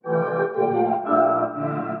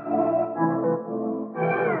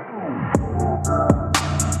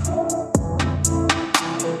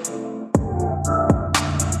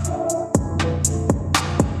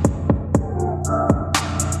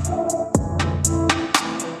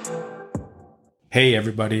Hey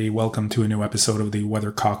everybody, welcome to a new episode of the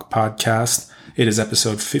Weathercock Podcast. It is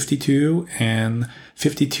episode 52, and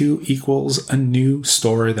 52 equals a new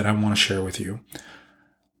story that I want to share with you.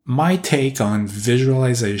 My take on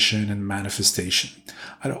visualization and manifestation.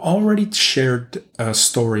 I'd already shared a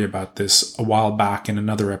story about this a while back in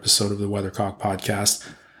another episode of the Weathercock Podcast,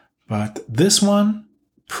 but this one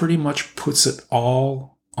pretty much puts it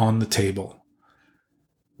all on the table.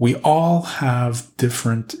 We all have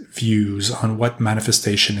different views on what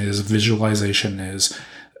manifestation is, visualization is.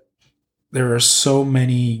 There are so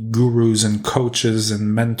many gurus and coaches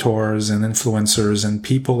and mentors and influencers and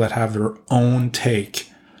people that have their own take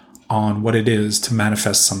on what it is to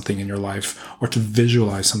manifest something in your life or to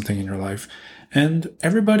visualize something in your life. And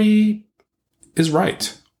everybody is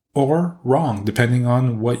right or wrong, depending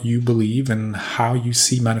on what you believe and how you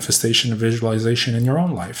see manifestation and visualization in your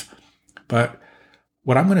own life. But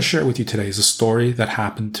what I'm going to share with you today is a story that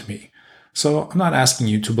happened to me. So I'm not asking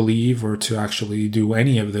you to believe or to actually do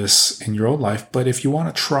any of this in your own life, but if you want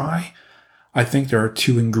to try, I think there are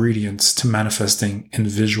two ingredients to manifesting and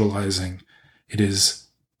visualizing. It is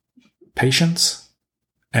patience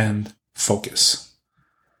and focus.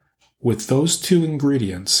 With those two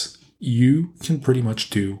ingredients, you can pretty much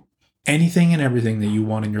do anything and everything that you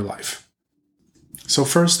want in your life. So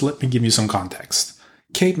first, let me give you some context.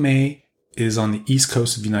 Cape May is on the east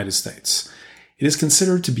coast of the United States. It is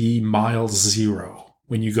considered to be mile zero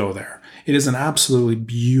when you go there. It is an absolutely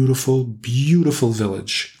beautiful, beautiful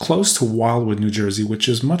village close to Wildwood, New Jersey, which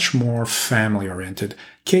is much more family-oriented.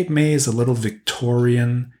 Cape May is a little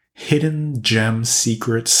Victorian, hidden gem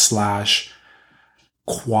secret /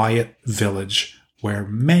 quiet village where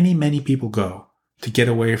many, many people go to get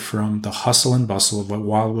away from the hustle and bustle of what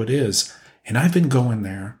Wildwood is. And I've been going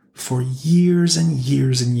there for years and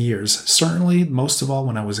years and years. Certainly, most of all,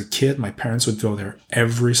 when I was a kid, my parents would go there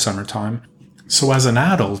every summertime. So as an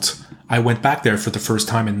adult, I went back there for the first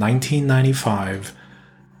time in 1995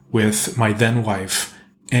 with my then wife,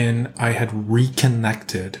 and I had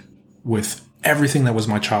reconnected with everything that was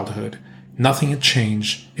my childhood. Nothing had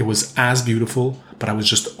changed. It was as beautiful, but I was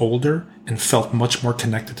just older and felt much more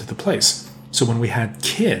connected to the place. So when we had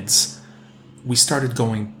kids, we started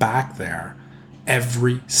going back there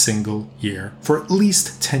every single year for at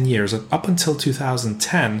least 10 years, up until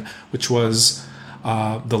 2010, which was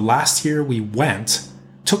the last year we went,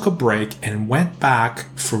 took a break, and went back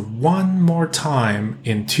for one more time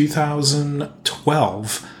in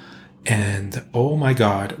 2012. And oh my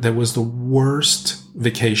God, that was the worst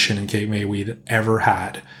vacation in Cape May we'd ever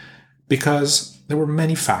had because there were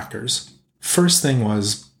many factors. First thing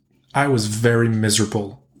was I was very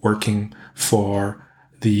miserable working for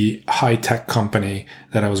the high-tech company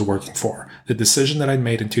that I was working for. The decision that I'd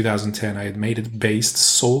made in 2010, I had made it based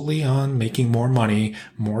solely on making more money,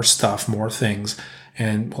 more stuff, more things.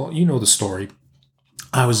 And, well, you know the story.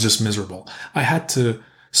 I was just miserable. I had to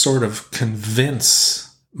sort of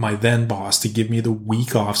convince my then boss to give me the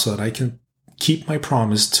week off so that I can keep my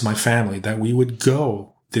promise to my family that we would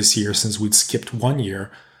go this year since we'd skipped 1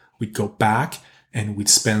 year. We'd go back and we'd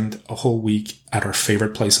spend a whole week at our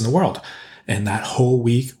favorite place in the world. And that whole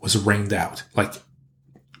week was rained out,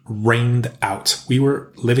 rained out. We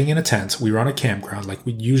were living in a tent. We were on a campground like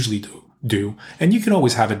we usually do. And you can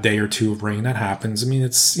always have a day or two of rain. That happens. I mean,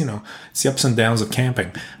 it's the ups and downs of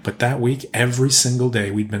camping. But that week, every single day,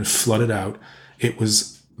 we'd been flooded out. It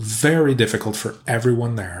was very difficult for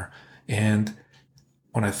everyone there. And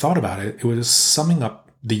when I thought about it, it was summing up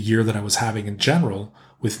the year that I was having in general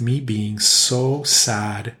with me being so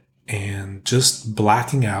sad and just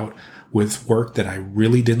blacking out with work that I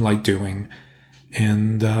really didn't like doing.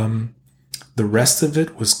 And the rest of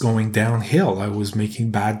it was going downhill. I was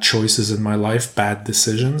making bad choices in my life, bad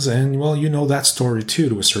decisions. And, well, you know that story too,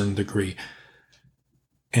 to a certain degree.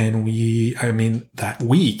 And that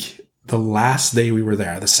week, the last day we were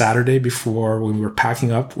there, the Saturday before when we were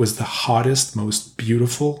packing up, was the hottest, most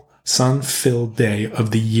beautiful, sun-filled day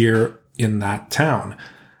of the year in that town.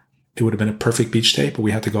 It would have been a perfect beach day, but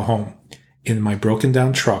we had to go home in my broken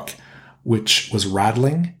down truck, which was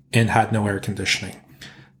rattling and had no air conditioning.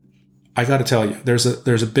 I got to tell you, there's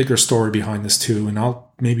a bigger story behind this too, and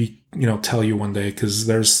I'll maybe tell you one day because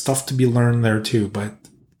there's stuff to be learned there too. But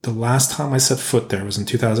the last time I set foot there was in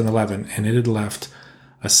 2011, and it had left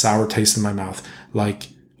a sour taste in my mouth. Like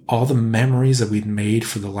all the memories that we'd made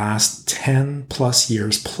for the last 10 plus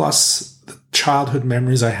years, plus the childhood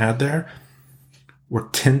memories I had there, were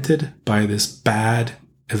tinted by this bad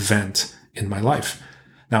event in my life.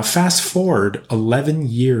 Now, fast forward 11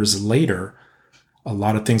 years later, a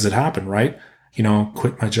lot of things had happened, right?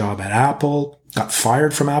 Quit my job at Apple, got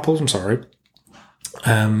fired from Apple,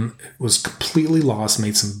 Was completely lost,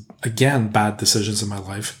 made some, again, bad decisions in my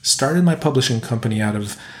life, started my publishing company out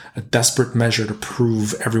of a desperate measure to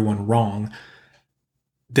prove everyone wrong,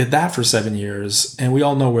 did that for 7 years, and we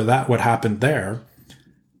all know what happened there,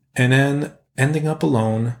 and then ending up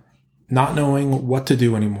alone, not knowing what to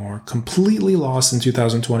do anymore, completely lost in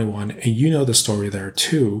 2021, and you know the story there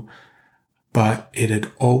too, but it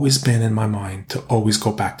had always been in my mind to always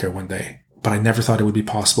go back there one day. But I never thought it would be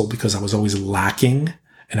possible because I was always lacking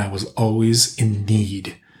and I was always in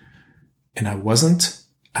need. And I wasn't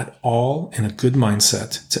at all in a good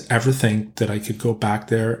mindset to ever think that I could go back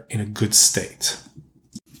there in a good state.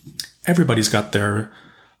 Everybody's got their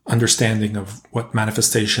understanding of what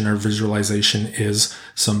manifestation or visualization is.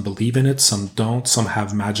 Some believe in it, some don't. Some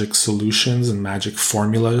have magic solutions and magic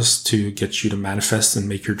formulas to get you to manifest and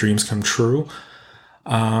make your dreams come true.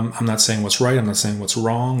 I'm not saying what's right. I'm not saying what's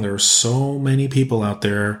wrong. There are so many people out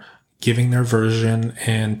there giving their version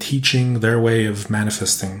and teaching their way of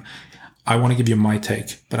manifesting. I want to give you my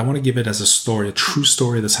take, but I want to give it as a story, a true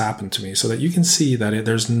story that's happened to me, so that you can see that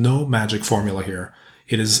there's no magic formula here.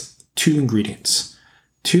 It is two ingredients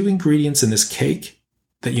in this cake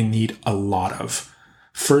that you need a lot of.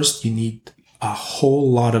 First, you need a whole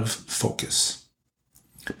lot of focus,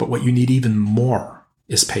 but what you need even more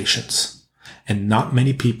is patience. And not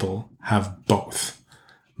many people have both.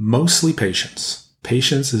 Mostly patience.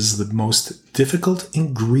 Patience is the most difficult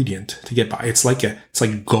ingredient to get by. It's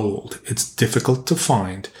like gold. It's difficult to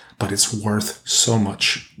find, but it's worth so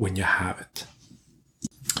much when you have it.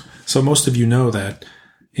 So most of you know that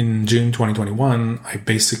in June 2021, I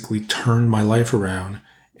basically turned my life around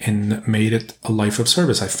and made it a life of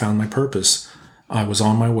service. I found my purpose. I was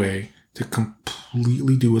on my way to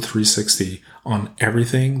completely do a 360 on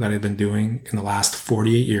everything that I've been doing in the last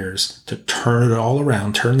 48 years, to turn it all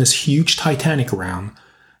around, turn this huge Titanic around,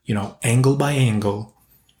 angle by angle,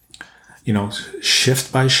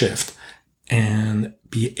 shift by shift, and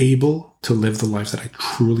be able to live the life that I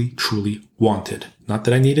truly, truly wanted. Not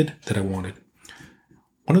that I needed, that I wanted.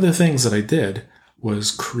 One of the things that I did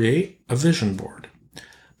was create a vision board,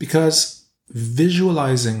 because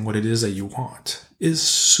visualizing what it is that you want is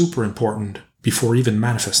super important before even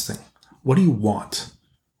manifesting. What do you want?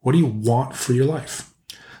 What do you want for your life?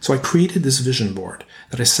 So I created this vision board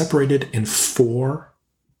that I separated in 4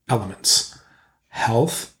 elements: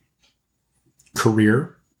 health,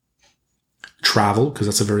 career, travel, because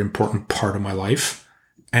that's a very important part of my life,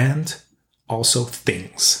 and also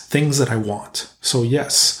things that I want. So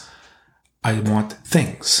yes, I want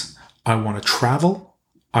things. I want to travel.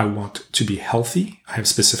 I want to be healthy. I have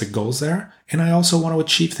specific goals there. And I also want to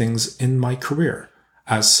achieve things in my career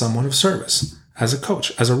as someone of service, as a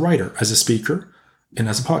coach, as a writer, as a speaker, and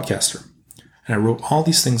as a podcaster. And I wrote all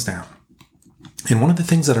these things down. And one of the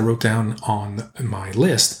things that I wrote down on my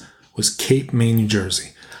list was Cape May, New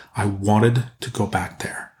Jersey. I wanted to go back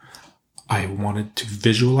there. I wanted to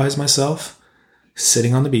visualize myself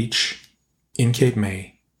sitting on the beach in Cape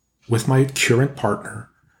May with my current partner,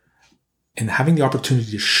 and having the opportunity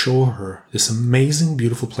to show her this amazing,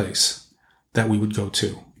 beautiful place that we would go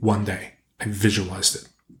to one day. I visualized it.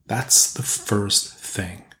 That's the first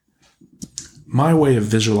thing. My way of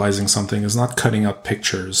visualizing something is not cutting up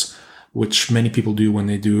pictures, which many people do when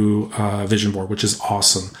they do a vision board, which is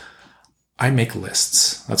awesome. I make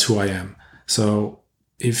lists. That's who I am. So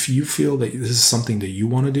if you feel that this is something that you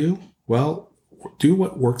want to do, well, do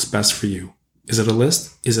what works best for you. Is it a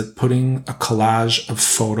list? Is it putting a collage of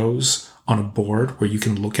photos on a board where you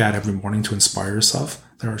can look at every morning to inspire yourself?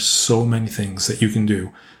 There are so many things that you can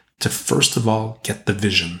do to, first of all, get the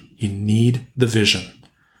vision. You need the vision.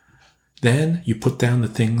 Then you put down the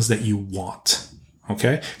things that you want.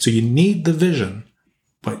 Okay? So you need the vision,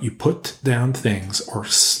 but you put down things, or,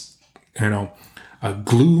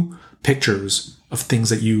 glue pictures of things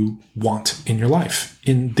that you want in your life,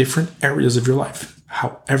 in different areas of your life,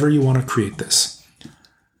 however you want to create this.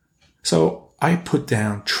 So I put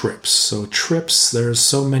down trips. So trips, there's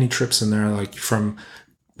so many trips in there, like from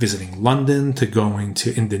visiting London to going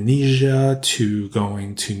to Indonesia to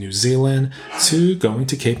going to New Zealand to going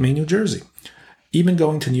to Cape May, New Jersey, even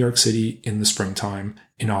going to New York City in the springtime,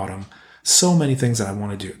 in autumn. So many things that I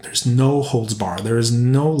want to do. There's no holds bar. There is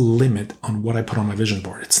no limit on what I put on my vision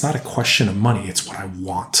board. It's not a question of money. It's what I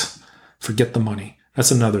want. Forget the money.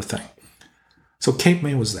 That's another thing. So Cape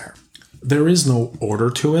May was there. There is no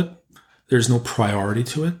order to it. There's no priority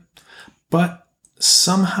to it. But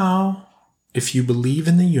somehow, if you believe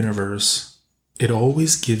in the universe, it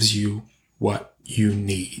always gives you what you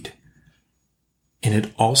need. And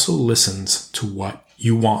it also listens to what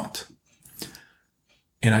you want.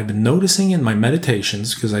 And I've been noticing in my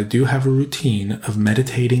meditations, because I do have a routine of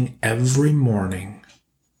meditating every morning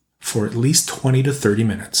for at least 20 to 30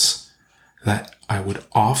 minutes, that I would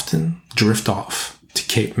often drift off to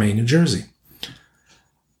Cape May, New Jersey.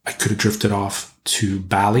 I could have drifted off to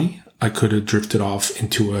Bali. I could have drifted off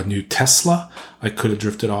into a new Tesla. I could have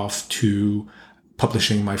drifted off to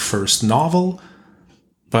publishing my first novel.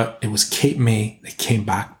 But it was Cape May that came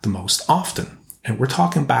back the most often. And we're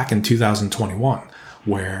talking back in 2021,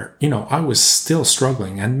 where, I was still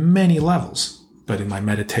struggling at many levels. But in my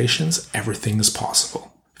meditations, everything is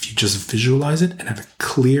possible. If you just visualize it and have a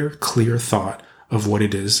clear thought of what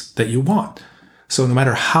it is that you want. So no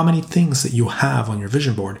matter how many things that you have on your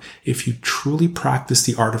vision board, if you truly practice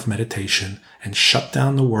the art of meditation and shut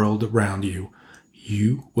down the world around you,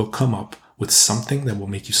 you will come up with something that will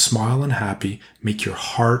make you smile and happy, make your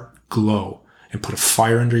heart glow, and put a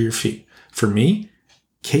fire under your feet. For me,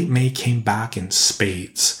 Cape May came back in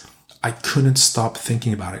spades. I couldn't stop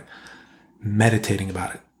thinking about it, meditating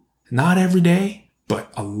about it. Not every day,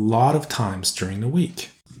 but a lot of times during the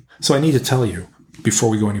week. So I need to tell you, before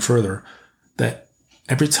we go any further, that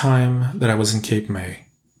every time that I was in Cape May,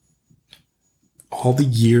 all the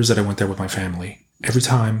years that I went there with my family, every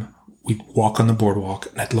time we'd walk on the boardwalk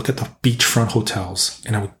and I'd look at the beachfront hotels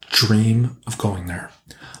and I would dream of going there.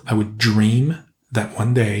 I would dream that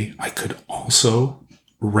one day I could also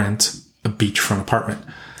rent a beachfront apartment.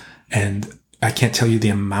 And I can't tell you the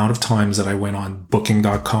amount of times that I went on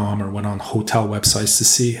booking.com or went on hotel websites to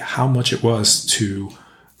see how much it was to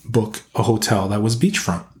book a hotel that was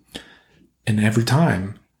beachfront. And every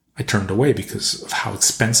time I turned away because of how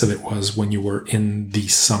expensive it was when you were in the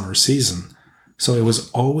summer season. So it was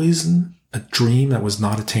always a dream that was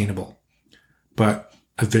not attainable. But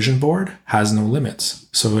a vision board has no limits.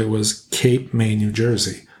 So it was Cape May, New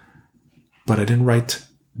Jersey. But I didn't write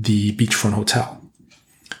the beachfront hotel.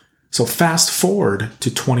 So fast forward to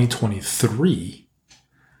 2023,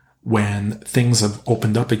 when things have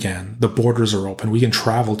opened up again, the borders are open, we can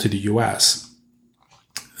travel to the US.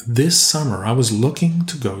 This summer, I was looking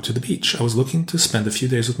to go to the beach. I was looking to spend a few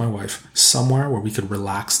days with my wife somewhere where we could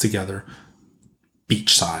relax together,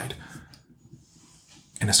 beachside.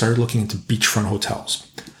 And I started looking into beachfront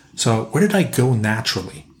hotels. So where did I go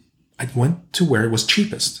naturally? I went to where it was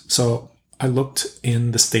cheapest. So I looked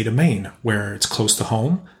in the state of Maine, where it's close to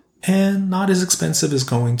home and not as expensive as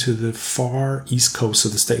going to the far east coast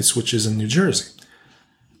of the States, which is in New Jersey.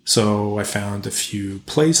 So I found a few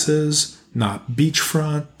places, not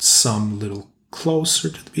beachfront, some little closer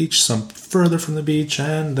to the beach, some further from the beach,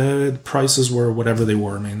 and the prices were whatever they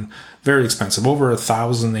were. I mean, very expensive, over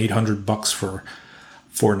 $1,800 for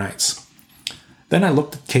 4 nights. Then I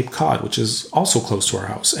looked at Cape Cod, which is also close to our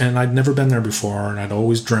house, and I'd never been there before, and I'd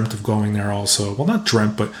always dreamt of going there also. Well, not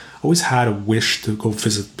dreamt, but always had a wish to go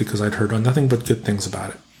visit because I'd heard nothing but good things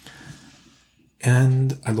about it.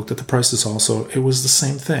 And I looked at the prices also. It was the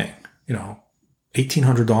same thing,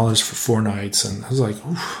 $1,800 for 4 nights. And I was like,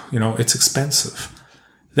 it's expensive.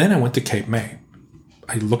 Then I went to Cape May.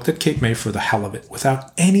 I looked at Cape May for the hell of it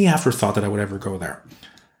without any afterthought that I would ever go there.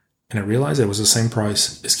 And I realized it was the same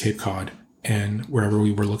price as Cape Cod and wherever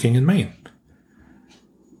we were looking in Maine.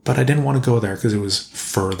 But I didn't want to go there because it was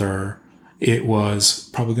further. It was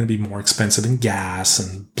probably going to be more expensive in gas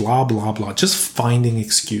and blah, blah, blah. Just finding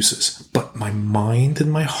excuses. But my mind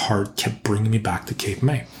and my heart kept bringing me back to Cape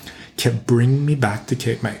May.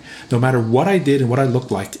 No matter what I did and what I looked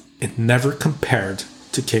like, it never compared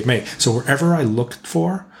to Cape May. So wherever I looked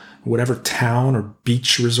for, whatever town or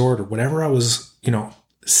beach resort or whatever I was,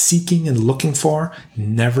 seeking and looking for,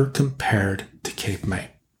 never compared to Cape May.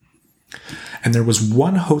 And there was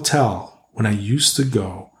one hotel when I used to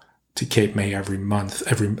go to Cape May every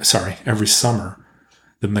summer,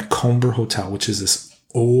 the Macomber Hotel, which is this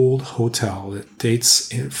old hotel that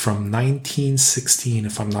dates from 1916,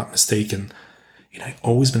 if I'm not mistaken. And I've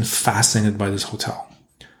always been fascinated by this hotel.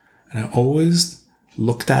 And I always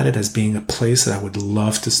looked at it as being a place that I would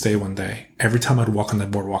love to stay one day. Every time I'd walk on that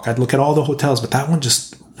boardwalk, I'd look at all the hotels, but that one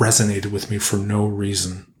just resonated with me for no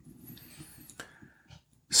reason.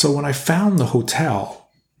 So when I found the hotel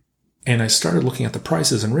and I started looking at the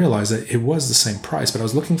prices and realized that it was the same price, but I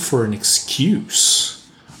was looking for an excuse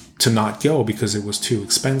to not go because it was too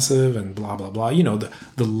expensive and blah, blah, blah.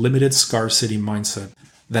 The limited scarcity mindset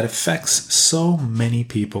that affects so many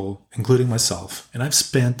people, including myself. And I've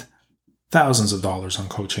spent thousands of dollars on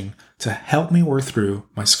coaching to help me work through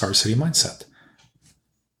my scarcity mindset.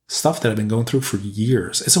 Stuff that I've been going through for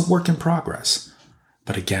years. It's a work in progress.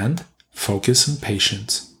 But again, focus and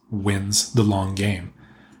patience wins the long game.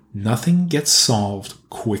 Nothing gets solved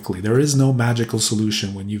quickly. There is no magical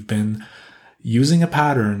solution when you've been, using a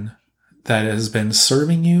pattern that has been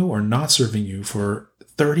serving you or not serving you for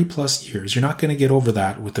 30 plus years. You're not going to get over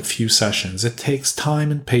that with a few sessions. It takes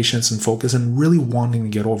time and patience and focus and really wanting to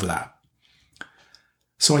get over that.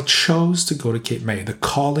 So I chose to go to Cape May. The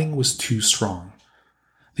calling was too strong.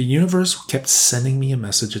 The universe kept sending me a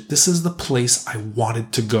message that this is the place I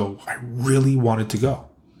wanted to go. I really wanted to go.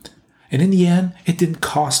 And in the end, it didn't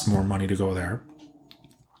cost more money to go there.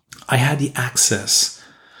 I had the access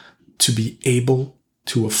to be able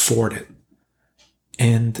to afford it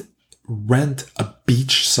and rent a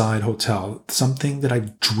beachside hotel, something that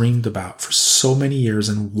I've dreamed about for so many years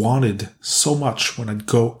and wanted so much when I'd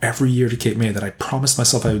go every year to Cape May that I promised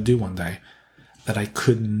myself I would do one day, that I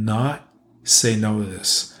could not say no to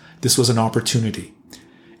this. This was an opportunity.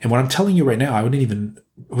 And what I'm telling you right now, I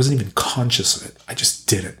wasn't even conscious of it. I just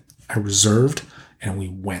did it. I reserved and we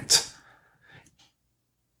went.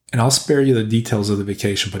 And I'll spare you the details of the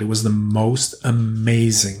vacation, but it was the most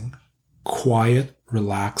amazing, quiet,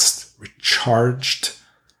 relaxed, recharged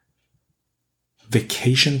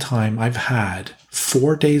vacation time I've had.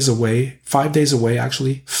 4 days away, 5 days away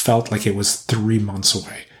actually, felt like it was 3 months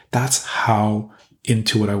away. That's how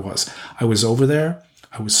into it I was. I was over there.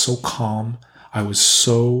 I was so calm. I was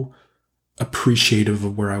so appreciative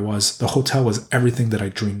of where I was. The hotel was everything that I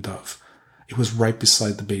dreamed of. It was right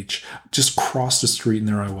beside the beach. Just crossed the street and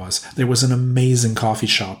there I was. There was an amazing coffee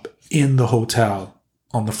shop in the hotel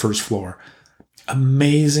on the first floor.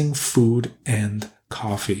 Amazing food and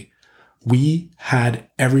coffee. We had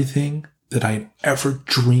everything that I had ever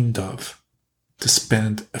dreamed of to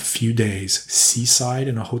spend a few days seaside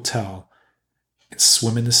in a hotel and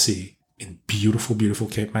swim in the sea in beautiful, beautiful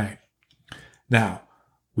Cape May. Now,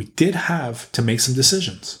 we did have to make some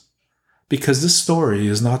decisions. Because this story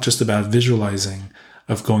is not just about visualizing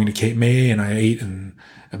of going to Cape May and I ate in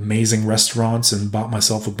amazing restaurants and bought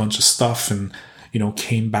myself a bunch of stuff and,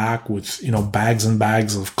 came back with, bags and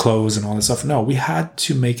bags of clothes and all that stuff. No, we had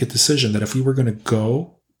to make a decision that if we were going to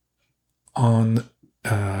go on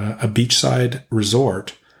a beachside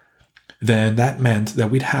resort, then that meant that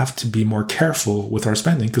we'd have to be more careful with our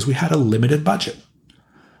spending because we had a limited budget.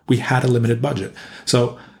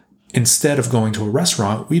 So instead of going to a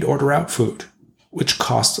restaurant, we'd order out food, which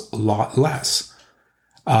cost a lot less.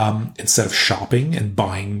 Instead of shopping and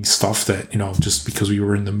buying stuff that, just because we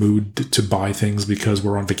were in the mood to buy things because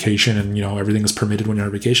we're on vacation and, everything is permitted when you're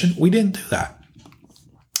on vacation, we didn't do that.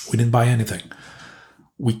 We didn't buy anything.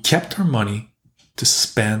 We kept our money to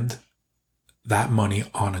spend that money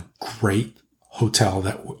on a great hotel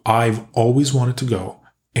that I've always wanted to go.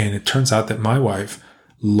 And it turns out that my wife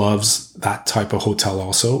loves that type of hotel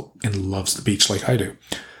also and loves the beach like I do.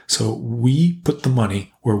 So we put the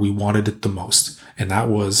money where we wanted it the most. And that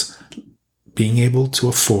was being able to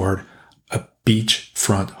afford a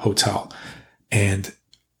beachfront hotel. And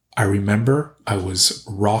I remember I was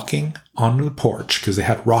rocking on the porch because they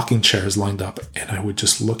had rocking chairs lined up. And I would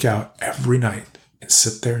just look out every night and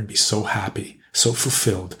sit there and be so happy, so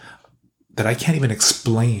fulfilled that I can't even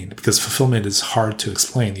explain because fulfillment is hard to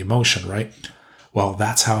explain, the emotion, right? Well,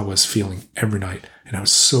 that's how I was feeling every night. And I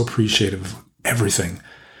was so appreciative of everything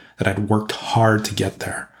that I'd worked hard to get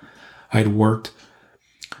there. I'd worked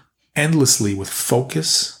endlessly with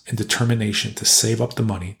focus and determination to save up the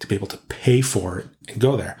money to be able to pay for it and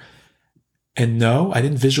go there. And no, I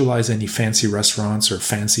didn't visualize any fancy restaurants or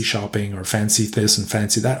fancy shopping or fancy this and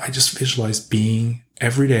fancy that. I just visualized being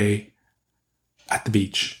every day at the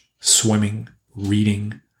beach, swimming,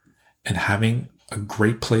 reading, and having a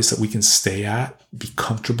great place that we can stay at, be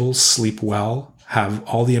comfortable, sleep well, have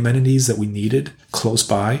all the amenities that we needed close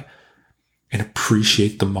by, and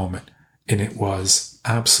appreciate the moment. And it was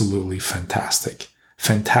absolutely fantastic.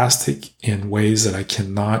 Fantastic in ways that I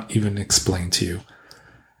cannot even explain to you.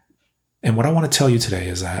 And what I want to tell you today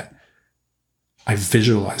is that I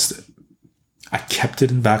visualized it. I kept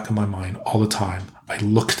it in the back of my mind all the time. I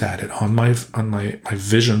looked at it on my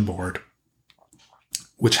vision board,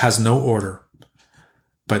 which has no order.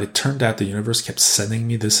 But it turned out the universe kept sending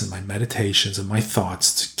me this in my meditations and my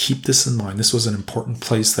thoughts to keep this in mind. This was an important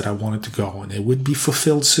place that I wanted to go, and it would be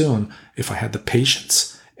fulfilled soon if I had the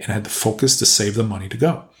patience and I had the focus to save the money to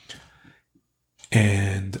go.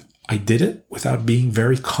 And I did it without being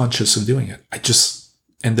very conscious of doing it. I just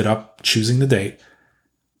ended up choosing the date,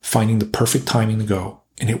 finding the perfect timing to go,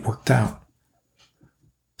 and it worked out.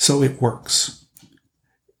 So it works.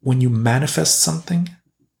 When you manifest something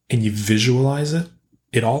and you visualize it,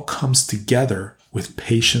 it all comes together with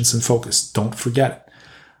patience and focus. Don't forget it.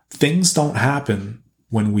 Things don't happen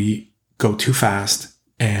when we go too fast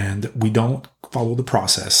and we don't follow the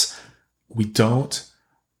process. We don't,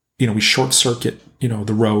 we short circuit,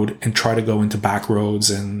 the road and try to go into back roads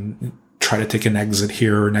and try to take an exit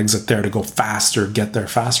here or an exit there to go faster, get there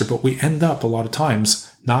faster. But we end up a lot of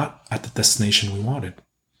times not at the destination we wanted.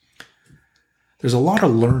 There's a lot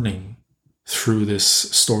of learning through this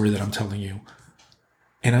story that I'm telling you.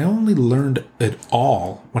 And I only learned it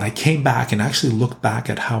all when I came back and actually looked back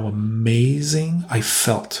at how amazing I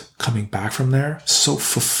felt coming back from there. So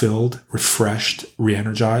fulfilled, refreshed,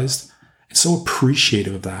 re-energized, and so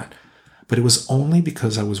appreciative of that. But it was only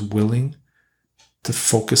because I was willing to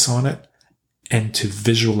focus on it and to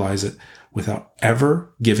visualize it without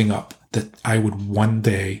ever giving up that I would one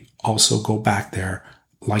day also go back there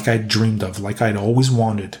like I dreamed of, like I'd always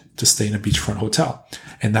wanted to stay in a beachfront hotel.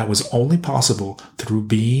 And that was only possible through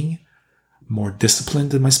being more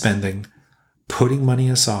disciplined in my spending, putting money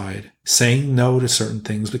aside, saying no to certain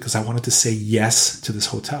things because I wanted to say yes to this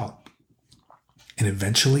hotel. And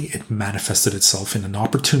eventually it manifested itself in an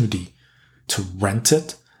opportunity to rent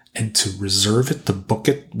it and to reserve it, to book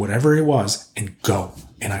it, whatever it was, and go.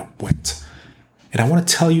 And I went. And I want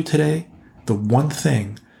to tell you today, the one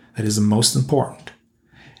thing that is the most important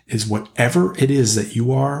is whatever it is that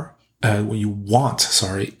you are, what you want,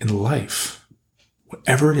 in life,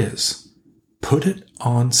 whatever it is, put it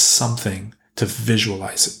on something to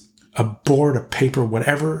visualize it. A board, a paper,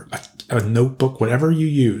 whatever, a notebook, whatever you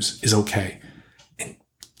use is okay. And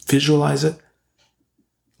visualize it,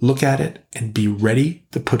 look at it, and be ready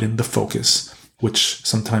to put in the focus, which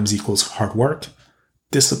sometimes equals hard work,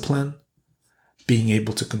 discipline, being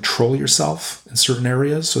able to control yourself in certain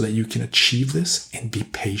areas so that you can achieve this, and be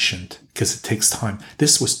patient because it takes time.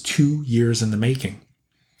 This was 2 years in the making.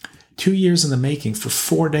 2 years in the making for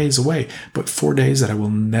 4 days away, but 4 days that I will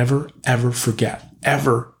never, ever forget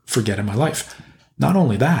in my life. Not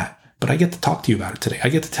only that, but I get to talk to you about it today. I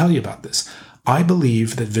get to tell you about this. I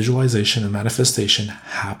believe that visualization and manifestation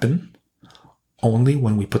happen only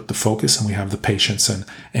when we put the focus and we have the patience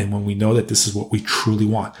and when we know that this is what we truly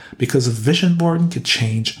want. Because a vision board could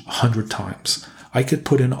change 100 times. I could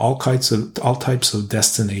put in all types of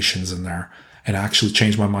destinations in there and actually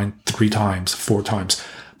change my mind 3 times, 4 times.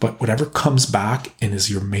 But whatever comes back and is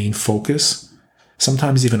your main focus,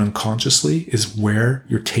 sometimes even unconsciously, is where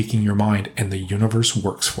you're taking your mind, and the universe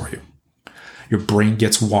works for you. Your brain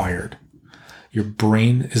gets wired. Your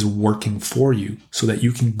brain is working for you so that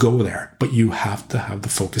you can go there, but you have to have the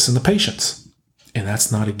focus and the patience. And that's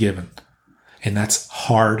not a given. And that's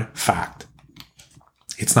hard fact.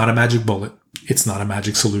 It's not a magic bullet. It's not a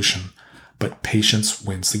magic solution, but patience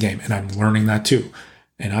wins the game. And I'm learning that too.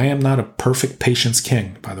 And I am not a perfect patience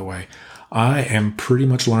king, by the way. I am pretty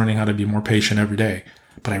much learning how to be more patient every day.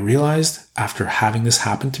 But I realized after having this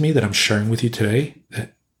happen to me that I'm sharing with you today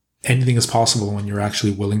that anything is possible when you're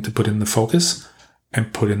actually willing to put in the focus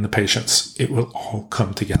and put in the patience. It will all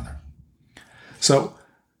come together. So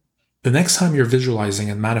the next time you're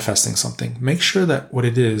visualizing and manifesting something, make sure that what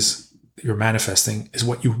it is that you're manifesting is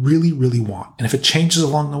what you really, really want. And if it changes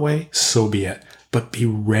along the way, so be it. But be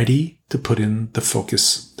ready to put in the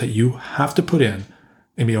focus that you have to put in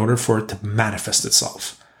order for it to manifest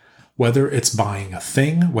itself. Whether it's buying a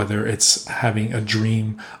thing, whether it's having a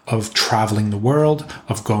dream of traveling the world,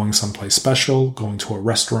 of going someplace special, going to a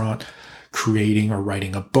restaurant, creating or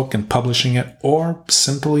writing a book and publishing it, or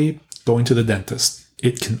simply going to the dentist.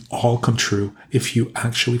 It can all come true if you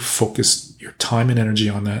actually focus your time and energy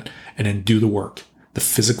on that and then do the work, the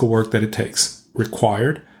physical work that it takes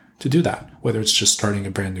required to do that. Whether it's just starting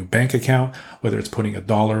a brand new bank account, whether it's putting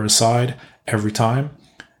 $1 aside every time,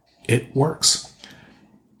 it works.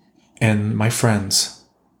 And my friends,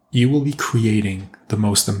 you will be creating the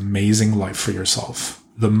most amazing life for yourself.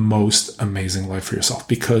 The most amazing life for yourself.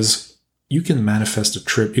 Because you can manifest a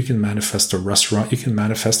trip, you can manifest a restaurant, you can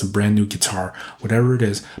manifest a brand new guitar, whatever it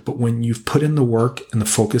is. But when you've put in the work and the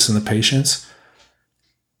focus and the patience,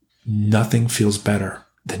 nothing feels better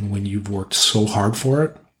than when you've worked so hard for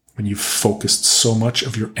it, when you've focused so much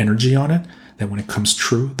of your energy on it, that when it comes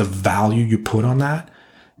true, the value you put on that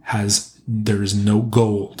there is no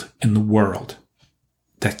gold in the world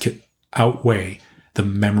that could outweigh the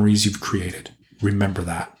memories you've created. Remember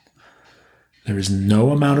that. There is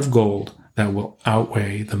no amount of gold that will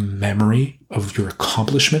outweigh the memory of your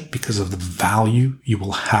accomplishment because of the value you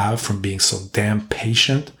will have from being so damn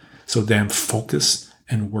patient, so damn focused,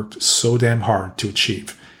 and worked so damn hard to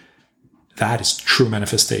achieve. That is true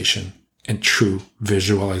manifestation and true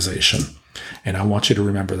visualization. And I want you to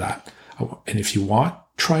remember that. And if you want,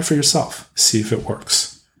 try for yourself. See if it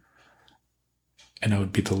works. And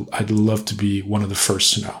I'd love to be one of the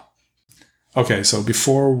first to know. Okay, so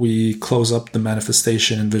before we close up the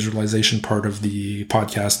manifestation and visualization part of the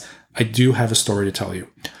podcast, I do have a story to tell you.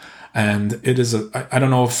 And it is I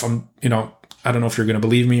don't know if I don't know if you're going to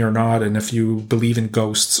believe me or not, and if you believe in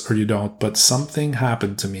ghosts or you don't, but something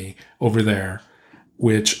happened to me over there,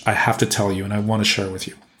 which I have to tell you, and I want to share with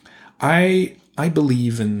you. I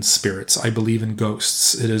believe in spirits. I believe in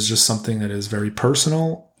ghosts. It is just something that is very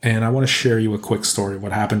personal, and I want to share you a quick story of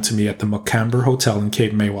what happened to me at the Macomber Hotel in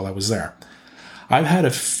Cape May while I was there. I've had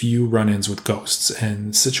a few run-ins with ghosts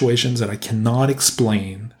and situations that I cannot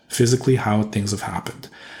explain physically how things have happened.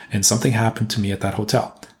 And something happened to me at that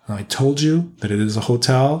hotel. And I told you that it is a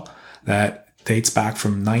hotel that dates back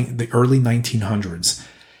from the early 1900s.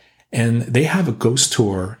 And they have a ghost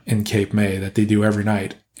tour in Cape May that they do every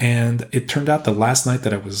night. And it turned out the last night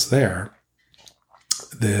that I was there,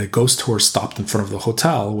 the ghost tour stopped in front of the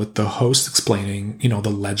hotel with the host explaining, the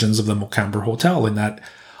legends of the Macomber Hotel, and that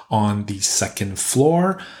on the second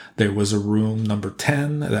floor, there was a room number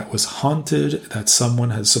 10 that was haunted, that someone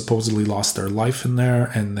had supposedly lost their life in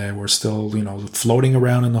there, and they were still, floating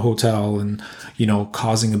around in the hotel and,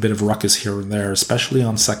 causing a bit of ruckus here and there, especially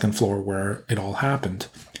on second floor where it all happened.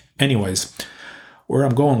 Anyways, where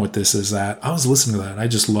I'm going with this is that I was listening to that, and I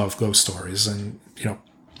just love ghost stories, and,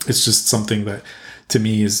 it's just something that to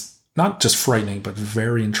me is not just frightening, but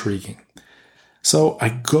very intriguing. So I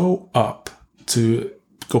go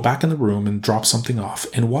back in the room and drop something off.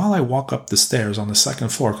 And while I walk up the stairs on the second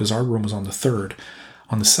floor, because our room was on the third,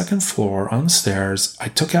 on the second floor, on the stairs, I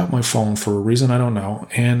took out my phone for a reason I don't know.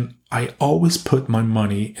 And I always put my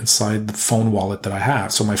money inside the phone wallet that I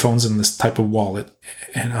have. So my phone's in this type of wallet,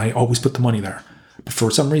 and I always put the money there. But for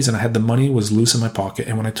some reason, I had the money was loose in my pocket.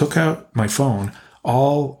 And when I took out my phone,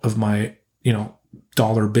 all of my,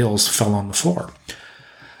 dollar bills fell on the floor.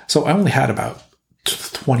 So I only had about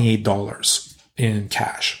 $28 in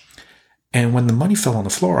cash. And when the money fell on the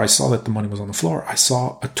floor, I saw that the money was on the floor. I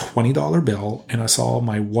saw a $20 bill, and I saw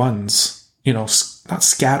my ones, not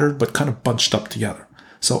scattered, but kind of bunched up together.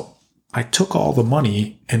 So I took all the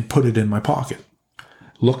money and put it in my pocket,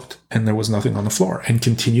 looked, and there was nothing on the floor, and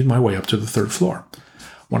continued my way up to the third floor.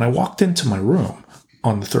 When I walked into my room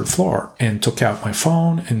on the third floor and took out my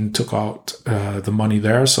phone and took out the money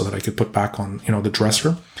there so that I could put back on, the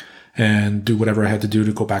dresser and do whatever I had to do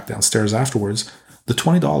to go back downstairs afterwards, the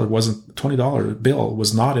 $20 bill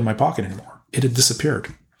was not in my pocket anymore. It had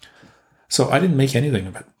disappeared. So I didn't make anything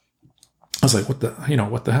of it. I was like, what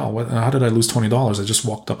the hell? How did I lose $20? I just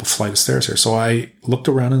walked up a flight of stairs here. So I looked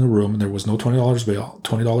around in the room, and there was no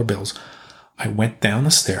 $20 bills. I went down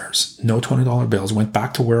the stairs, no $20 bills, went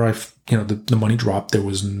back to where the money dropped. There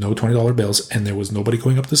was no $20 bills, and there was nobody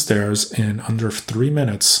going up the stairs. In under 3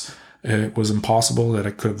 minutes, it was impossible that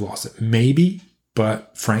I could have lost it. Maybe,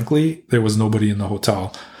 but frankly, there was nobody in the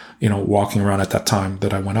hotel, walking around at that time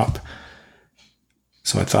that I went up.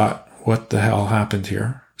 So I thought, what the hell happened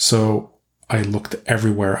here? So I looked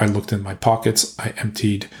everywhere. I looked in my pockets. I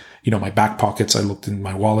emptied, my back pockets. I looked in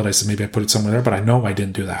my wallet. I said, maybe I put it somewhere there, but I know I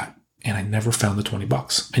didn't do that. And I never found the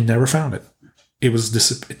 $20. I never found it. It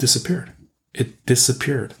disappeared. It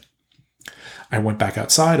disappeared. I went back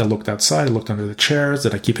outside. I looked outside. I looked under the chairs.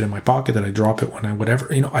 Did I keep it in my pocket? Did I drop it when I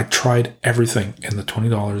whatever? I tried everything, and the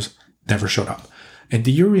 $20 never showed up. And do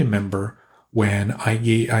you remember when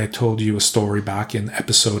I told you a story back in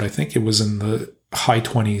episode, I think it was in the high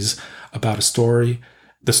 20s, about a story?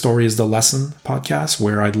 The Story is the Lesson podcast,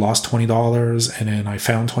 where I'd lost $20 and then I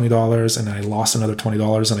found $20 and then I lost another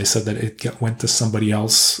 $20, and I said that it went to somebody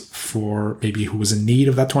else for maybe who was in need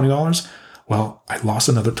of that $20. Well, I lost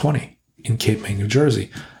another $20 in Cape May, New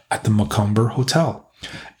Jersey at the Macomber Hotel.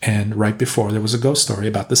 And right before, there was a ghost story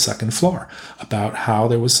about the second floor, about how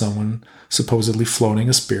there was someone supposedly floating,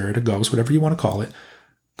 a spirit, a ghost, whatever you want to call it,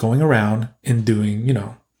 going around and doing,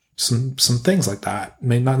 some things like that.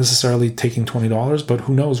 Maybe not necessarily taking $20, but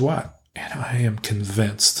who knows what. And I am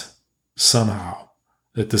convinced somehow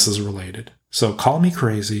that this is related. So call me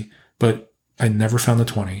crazy, but I never found the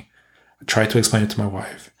 20. I tried to explain it to my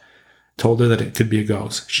wife. Told her that it could be a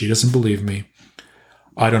ghost. She doesn't believe me.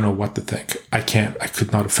 I don't know what to think. I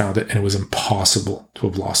could not have found it, and it was impossible to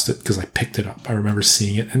have lost it because I picked it up. I remember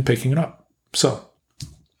seeing it and picking it up. So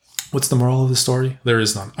what's the moral of the story? There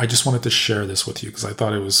is none. I just wanted to share this with you because I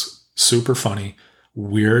thought it was super funny,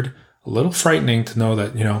 weird, a little frightening to know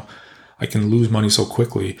that, I can lose money so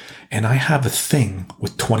quickly. And I have a thing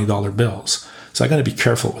with $20 bills. So I got to be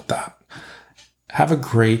careful with that. Have a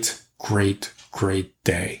great, great, great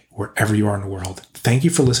day wherever you are in the world. Thank you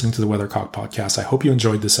for listening to the Weathercock Podcast. I hope you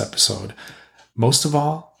enjoyed this episode. Most of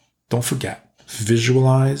all, don't forget,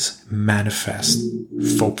 visualize, manifest,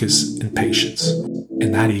 focus, and patience.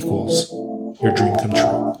 And that equals your dream come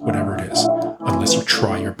true, whatever it is, unless you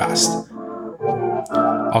try your best.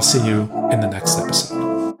 I'll see you in the next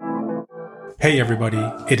episode. Hey everybody,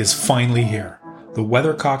 it is finally here. The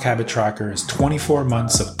Weathercock Habit Tracker is 24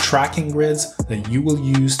 months of tracking grids that you will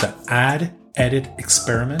use to add, edit,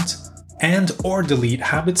 experiment, and or delete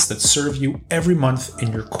habits that serve you every month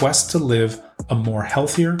in your quest to live a more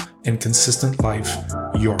healthier and consistent life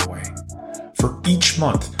your way. For each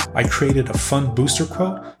month, I created a fun booster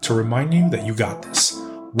quote to remind you that you got this,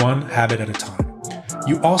 one habit at a time.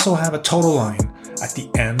 You also have a total line at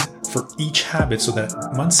the end for each habit so that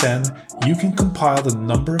at month's end, you can compile the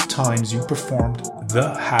number of times you performed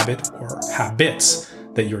the habit or habits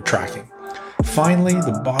that you're tracking. Finally,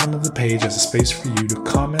 the bottom of the page has a space for you to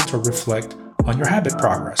comment or reflect on your habit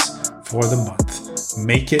progress for the month.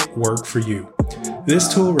 Make it work for you.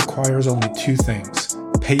 This tool requires only two things,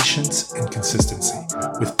 patience and consistency.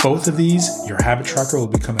 With both of these, your habit tracker will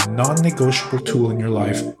become a non-negotiable tool in your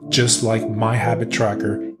life, just like my habit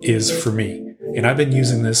tracker is for me. And I've been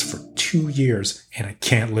using this for 2 years and I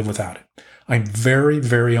can't live without it. I'm very,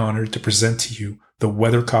 very honored to present to you the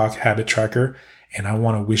Weathercock Habit Tracker, and I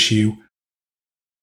want to wish you